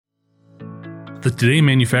The Today in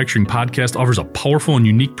Manufacturing podcast offers a powerful and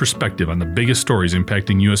unique perspective on the biggest stories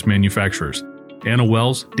impacting U.S. manufacturers. Anna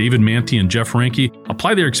Wells, David Manti, and Jeff Ranke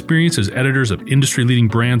apply their experience as editors of industry-leading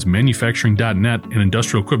brands Manufacturing.net and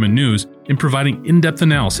Industrial Equipment News in providing in-depth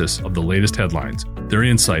analysis of the latest headlines. Their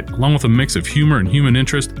insight, along with a mix of humor and human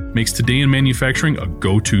interest, makes Today in Manufacturing a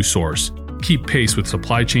go-to source. Keep pace with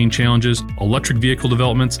supply chain challenges, electric vehicle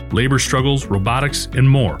developments, labor struggles, robotics, and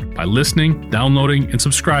more by listening, downloading, and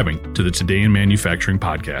subscribing to the Today in Manufacturing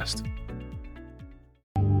podcast.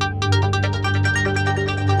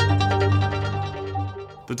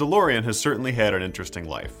 The DeLorean has certainly had an interesting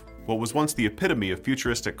life. What was once the epitome of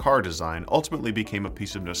futuristic car design ultimately became a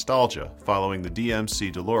piece of nostalgia following the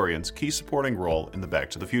DMC DeLorean's key supporting role in the Back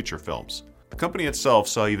to the Future films. The company itself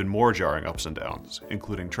saw even more jarring ups and downs,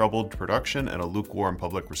 including troubled production and a lukewarm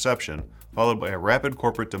public reception, followed by a rapid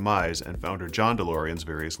corporate demise and founder John DeLorean's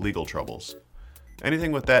various legal troubles.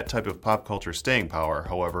 Anything with that type of pop culture staying power,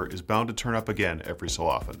 however, is bound to turn up again every so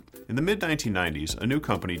often. In the mid-1990s, a new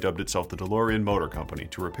company dubbed itself the DeLorean Motor Company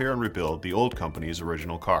to repair and rebuild the old company's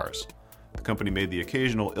original cars. The company made the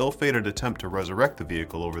occasional ill-fated attempt to resurrect the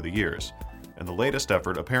vehicle over the years, and the latest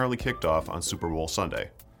effort apparently kicked off on Super Bowl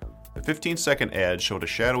Sunday. The 15-second ad showed a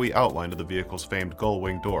shadowy outline of the vehicle's famed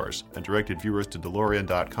gull-wing doors and directed viewers to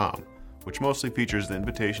DeLorean.com, which mostly features the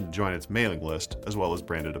invitation to join its mailing list as well as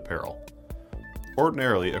branded apparel.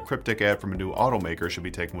 Ordinarily, a cryptic ad from a new automaker should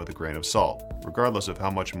be taken with a grain of salt, regardless of how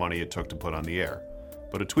much money it took to put on the air.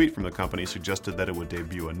 But a tweet from the company suggested that it would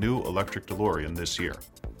debut a new electric DeLorean this year.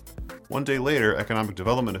 One day later, economic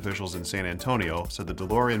development officials in San Antonio said the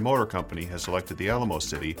DeLorean Motor Company has selected the Alamo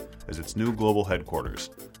City as its new global headquarters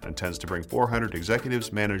and intends to bring 400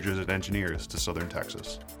 executives, managers, and engineers to southern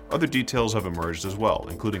Texas. Other details have emerged as well,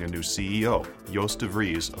 including a new CEO, Joost de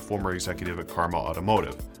Vries, a former executive at Karma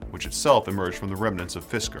Automotive, which itself emerged from the remnants of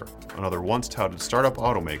Fisker, another once-touted startup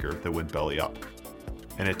automaker that went belly up.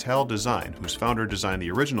 And Ital Design, whose founder designed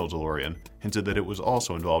the original DeLorean, hinted that it was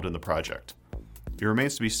also involved in the project. It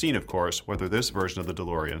remains to be seen, of course, whether this version of the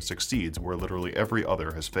DeLorean succeeds where literally every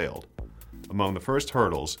other has failed. Among the first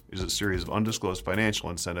hurdles is a series of undisclosed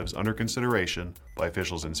financial incentives under consideration by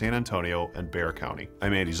officials in San Antonio and Bexar County.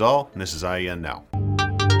 I'm Andy Zoll, and this is IEN Now.